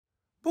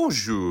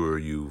Bonjour,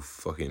 you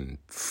fucking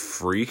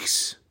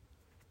freaks.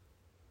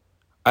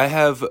 I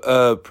have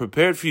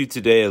prepared for you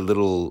today a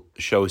little,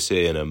 shall we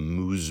say, an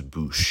Amûse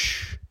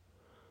Bouche.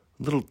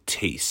 A little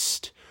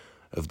taste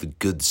of the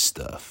good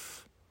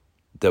stuff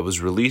that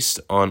was released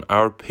on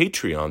our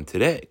Patreon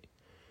today,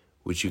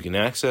 which you can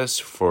access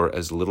for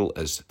as little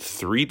as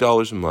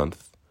 $3 a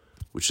month,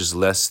 which is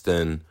less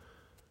than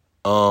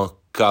un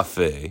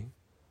café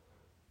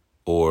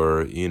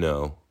or,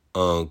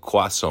 un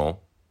croissant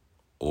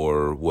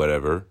or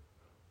whatever.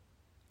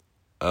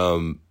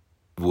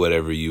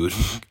 Whatever you would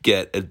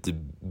get at the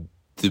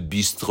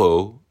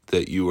bistro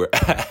that you were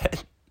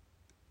at.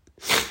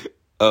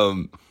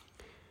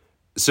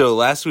 So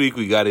last week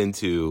we got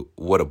into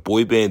what a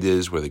boy band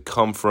is, where they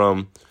come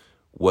from,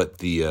 what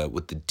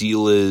the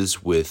deal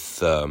is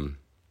with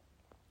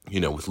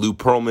with Lou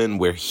Pearlman,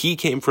 where he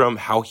came from,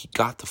 how he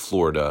got to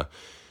Florida,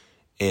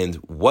 and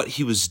what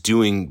he was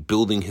doing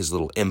building his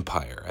little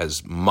empire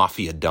as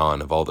Mafia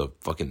Don of all the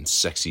fucking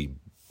sexy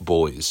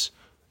boys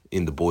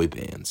in the boy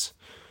bands.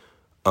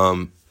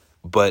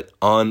 But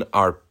on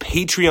our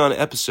Patreon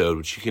episode,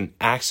 which you can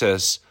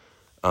access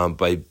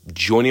by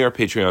joining our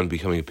Patreon and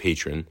becoming a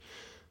patron,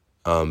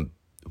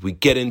 we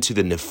get into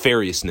the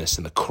nefariousness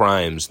and the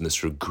crimes and the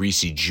sort of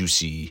greasy,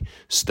 juicy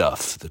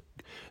stuff,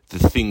 the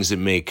things that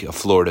make a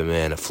Florida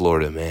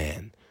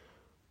man,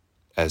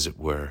 as it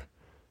were.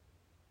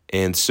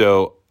 And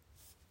so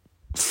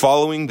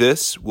following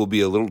this will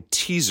be a little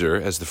teaser,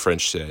 as the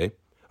French say,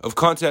 of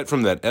content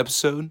from that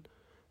episode.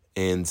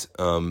 And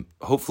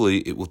hopefully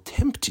it will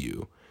tempt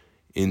you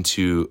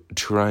into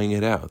trying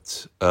it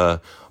out.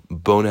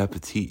 Bon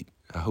appetit.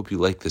 I hope you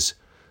like this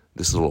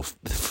little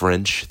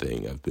French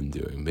thing I've been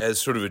doing as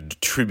sort of a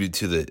tribute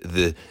to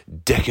the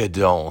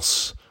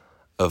decadence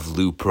of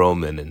Lou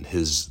Pearlman and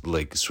his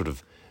like sort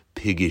of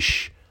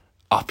piggish,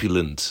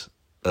 opulent,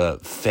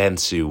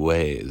 fancy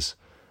ways.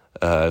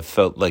 I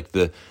felt like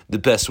the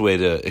best way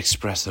to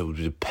express that would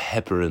be to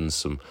pepper in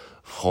some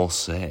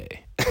français.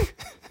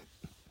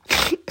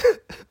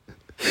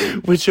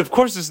 Which, of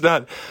course,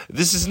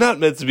 this is not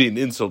meant to be an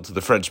insult to the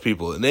French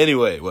people in any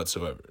way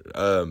whatsoever.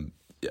 Why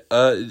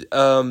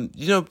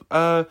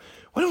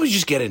don't we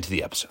just get into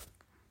the episode?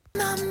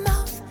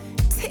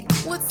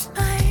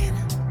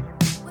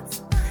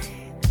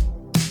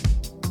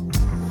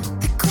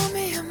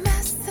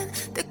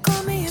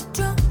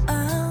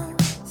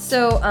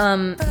 So,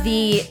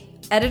 the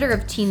editor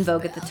of Teen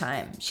Vogue at the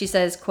time, she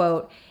says,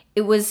 quote,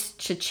 "It was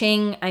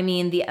cha-ching. I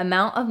mean, the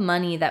amount of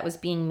money that was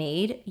being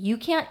made, you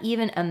can't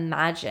even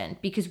imagine,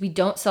 because we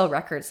don't sell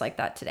records like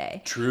that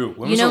today." True.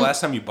 When was the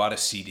last time you bought a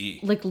CD?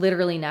 Like,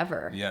 literally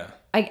never. Yeah.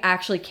 I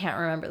actually can't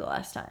remember the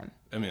last time.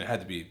 I mean, it had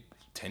to be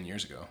 10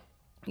 years ago.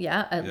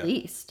 Yeah, at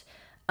least.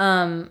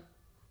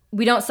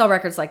 We don't sell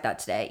records like that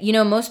today.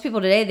 Most people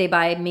today, they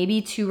buy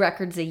maybe 2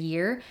 records a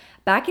year.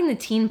 Back in the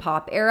teen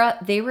pop era,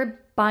 they were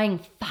buying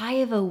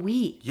 5 a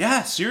week.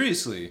 Yeah,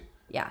 seriously.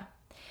 Yeah.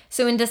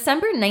 So in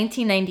December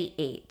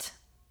 1998,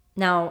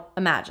 now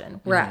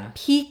imagine, we're at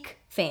peak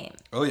fame.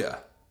 Oh, yeah.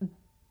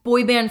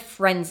 Boy band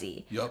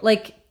frenzy. Yep.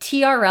 Like,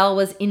 TRL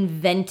was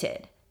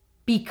invented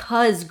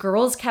because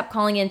girls kept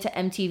calling into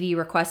MTV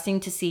requesting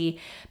to see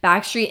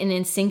Backstreet and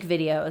NSYNC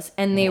videos.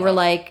 And they were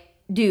like,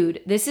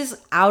 dude, this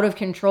is out of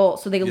control.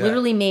 So they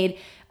literally made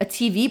a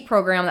TV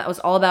program that was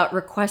all about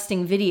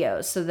requesting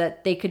videos so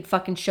that they could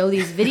fucking show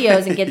these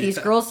videos and get these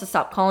girls to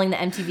stop calling the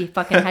MTV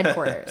fucking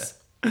headquarters.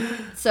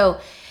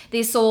 So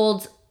they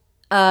sold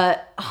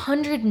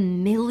 100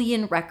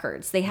 million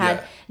records. They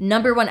had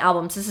number 1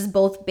 albums. This is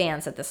both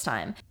bands at this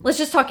time. Let's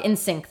just talk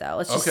NSYNC though.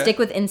 Let's just stick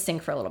with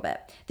NSYNC for a little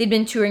bit. They'd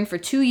been touring for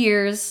 2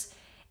 years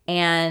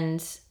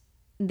and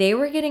they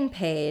were getting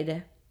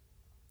paid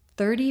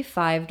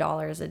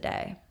 $35 a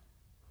day.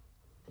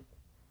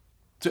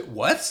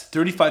 What?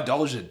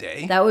 $35 a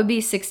day? That would be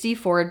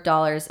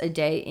 $64 a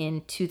day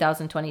in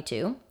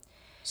 2022.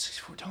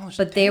 $64 a day?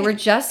 But they were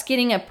just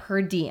getting a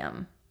per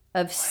diem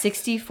of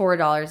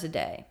 $64 a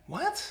day.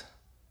 What?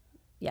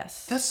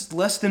 Yes. That's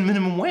less than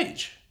minimum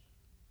wage.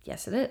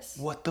 Yes, it is.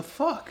 What the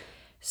fuck?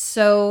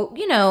 So,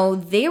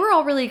 they were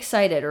all really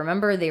excited.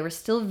 Remember, they were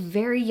still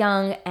very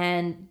young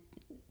and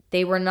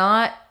they were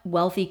not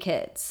wealthy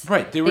kids.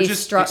 Right. They were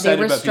just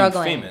excited about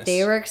struggling. being famous.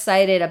 They were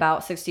excited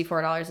about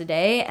 $64 a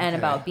day and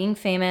about being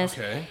famous.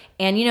 Okay.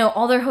 And,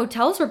 all their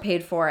hotels were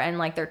paid for and,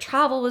 like, their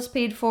travel was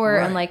paid for.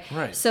 Right, and, like,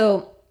 right.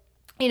 So,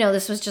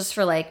 this was just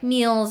for, like,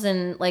 meals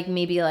and, like,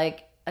 maybe,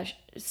 like, a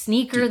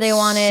sneaker they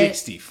wanted.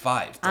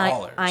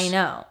 $65. I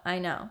know.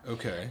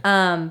 Okay.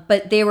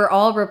 But they were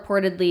all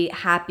reportedly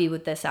happy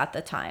with this at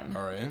the time.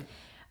 All right.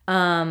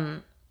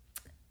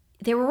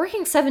 They were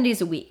working 7 days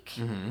a week,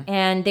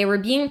 and they were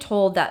being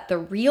told that the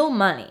real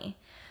money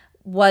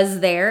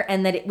was there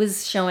and that it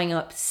was showing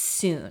up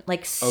soon.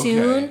 Like,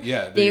 soon,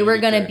 they were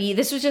going to be,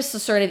 this was just a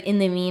sort of in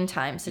the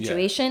meantime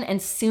situation,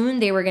 and soon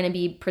they were going to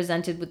be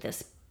presented with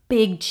this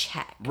big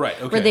check. Right,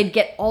 okay. Where they'd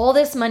get all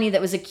this money that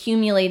was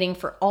accumulating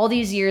for all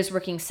these years,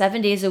 working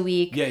 7 days a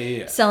week,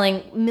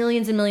 selling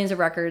millions and millions of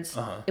records.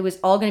 It was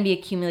all going to be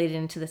accumulated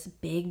into this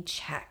big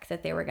check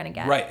that they were going to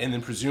get. Right, and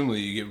then presumably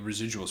you get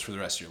residuals for the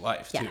rest of your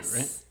life, too,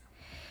 right?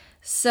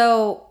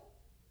 So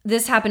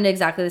this happened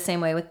exactly the same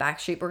way with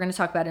Backstreet. We're going to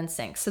talk about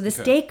NSYNC. So this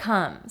day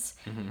comes,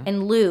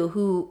 and Lou,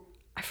 who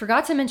I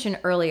forgot to mention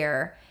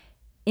earlier,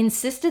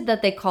 insisted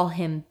that they call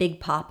him Big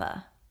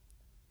Papa.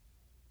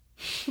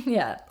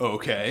 Yeah.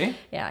 Okay.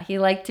 Yeah, he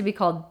liked to be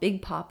called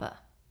Big Papa.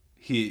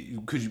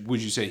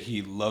 Would you say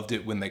he loved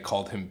it when they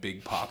called him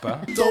Big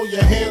Papa? Throw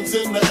your hands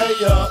in the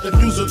air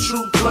if you's a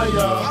true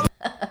player.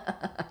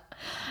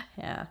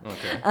 Yeah.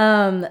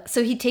 Okay.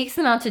 So he takes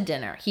them out to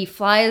dinner. He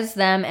flies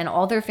them and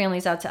all their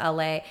families out to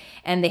LA,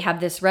 and they have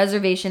this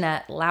reservation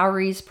at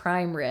Lowry's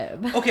Prime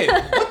Rib. Okay,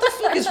 what the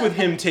fuck is with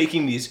him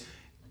taking these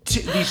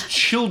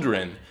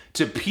children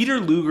to Peter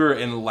Luger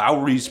and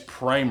Lowry's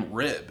Prime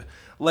Rib?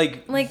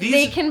 Like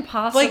they can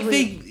possibly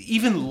they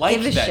even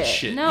like that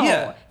shit. No,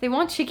 yeah. They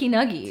want chicky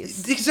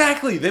nuggies.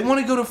 Exactly. They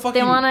want to go to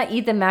fucking. They want to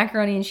eat the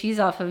macaroni and cheese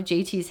off of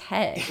JT's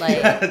head. Like,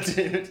 yeah,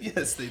 dude.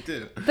 Yes, they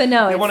do. But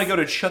no, they want to go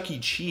to Chuck E.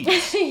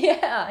 Cheese.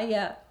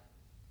 yeah.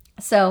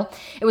 So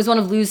it was one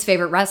of Lou's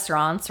favorite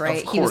restaurants, right?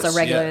 Of course, he was a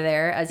regular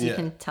there, as you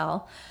can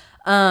tell.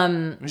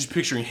 I'm just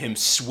picturing him,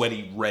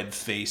 sweaty, red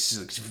face,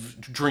 like,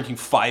 drinking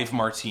 5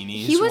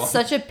 martinis. He was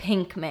such a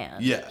pink man.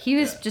 Yeah. He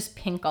was just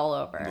pink all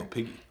over. Little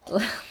piggy.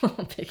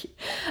 Little piggy.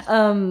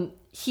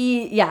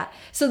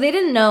 So they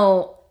didn't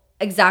know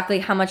exactly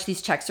how much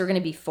these checks were going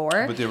to be for.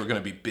 But they were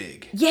going to be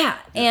big. Yeah.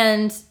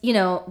 And,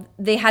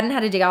 they hadn't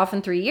had a day off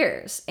in 3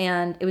 years,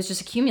 and it was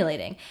just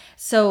accumulating.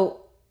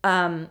 So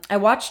I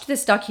watched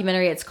this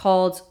documentary. It's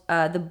called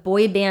The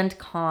Boy Band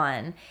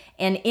Con.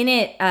 And in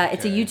it,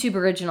 it's a YouTube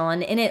original.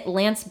 And in it,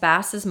 Lance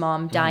Bass's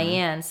mom,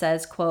 Diane,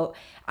 says, quote,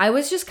 "I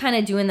was just kind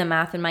of doing the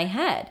math in my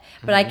head.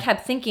 But I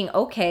kept thinking,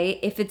 okay,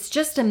 if it's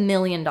just $1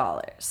 million.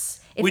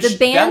 If the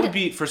band, that would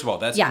be, first of all,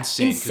 that's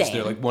insane. Because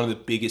they're like one of the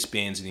biggest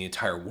bands in the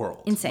entire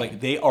world. Insane. Like,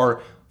 they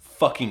are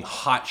fucking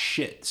hot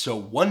shit.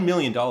 So $1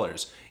 million,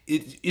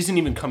 it isn't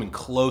even coming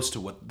close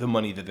to what the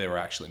money that they were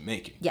actually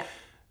making. Yeah.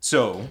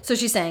 So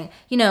she's saying,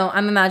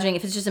 I'm imagining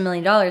if it's just $1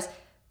 million,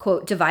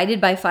 quote, divided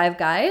by 5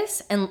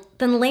 guys, and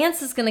then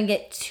Lance is going to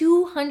get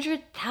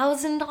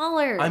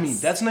 $200,000. I mean,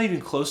 that's not even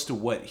close to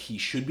what he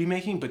should be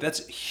making, but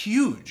that's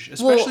huge,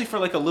 especially for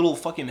like a little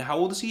fucking, how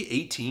old is he?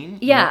 18?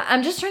 Yeah,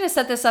 I'm just trying to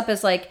set this up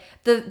as like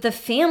the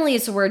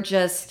families were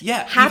just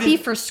happy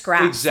for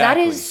scraps.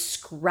 Exactly. That is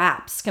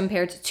scraps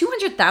compared to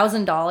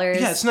 $200,000.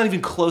 Yeah, it's not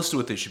even close to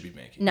what they should be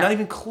making. No. Not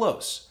even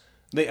close.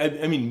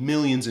 I mean,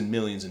 millions and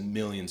millions and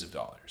millions of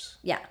dollars.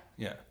 Yeah.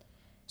 Yeah.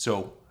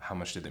 So, how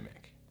much did they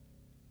make?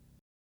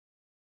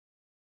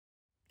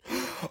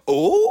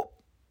 Oh,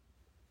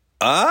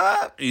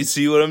 you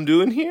see what I'm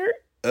doing here?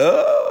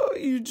 Oh,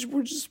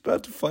 we're just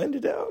about to find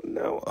it out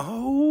now.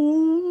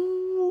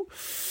 Oh,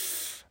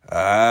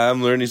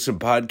 I'm learning some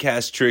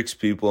podcast tricks,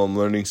 people. I'm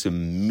learning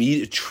some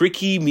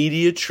tricky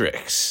media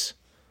tricks.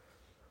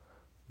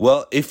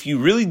 Well, if you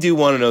really do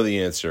want to know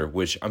the answer,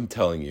 which I'm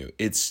telling you,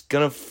 it's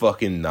gonna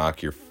fucking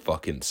knock your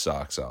fucking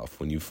socks off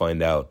when you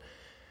find out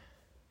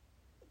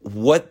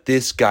what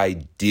this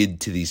guy did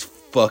to these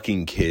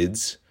fucking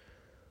kids.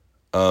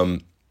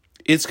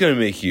 It's gonna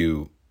make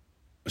you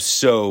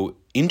so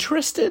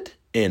interested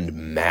and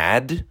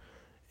mad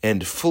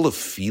and full of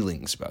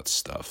feelings about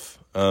stuff.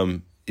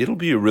 It'll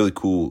be a really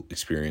cool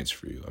experience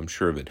for you. I'm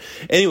sure of it.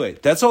 Anyway,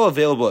 that's all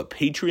available at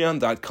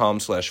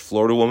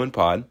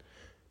patreon.com/FloridaWomanPod.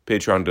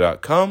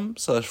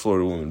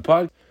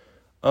 Patreon.com/FloridaWomanPod.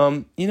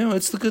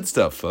 It's the good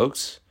stuff,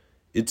 folks.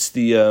 It's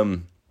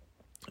the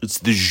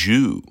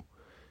jus.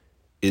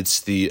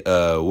 It's the,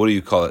 what do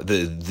you call it?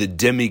 The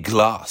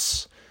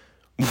demi-glace.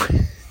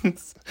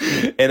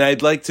 And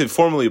I'd like to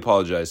formally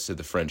apologize to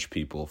the French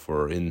people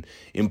for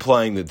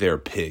implying that they're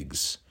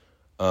pigs.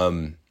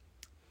 Only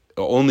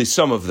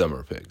some of them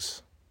are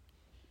pigs.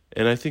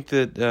 And I think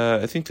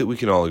that we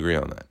can all agree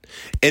on that.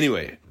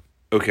 Anyway,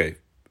 okay.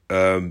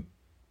 I'm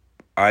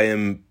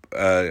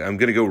going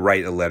to go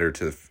write a letter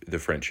to the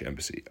French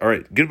embassy. All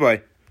right,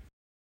 goodbye.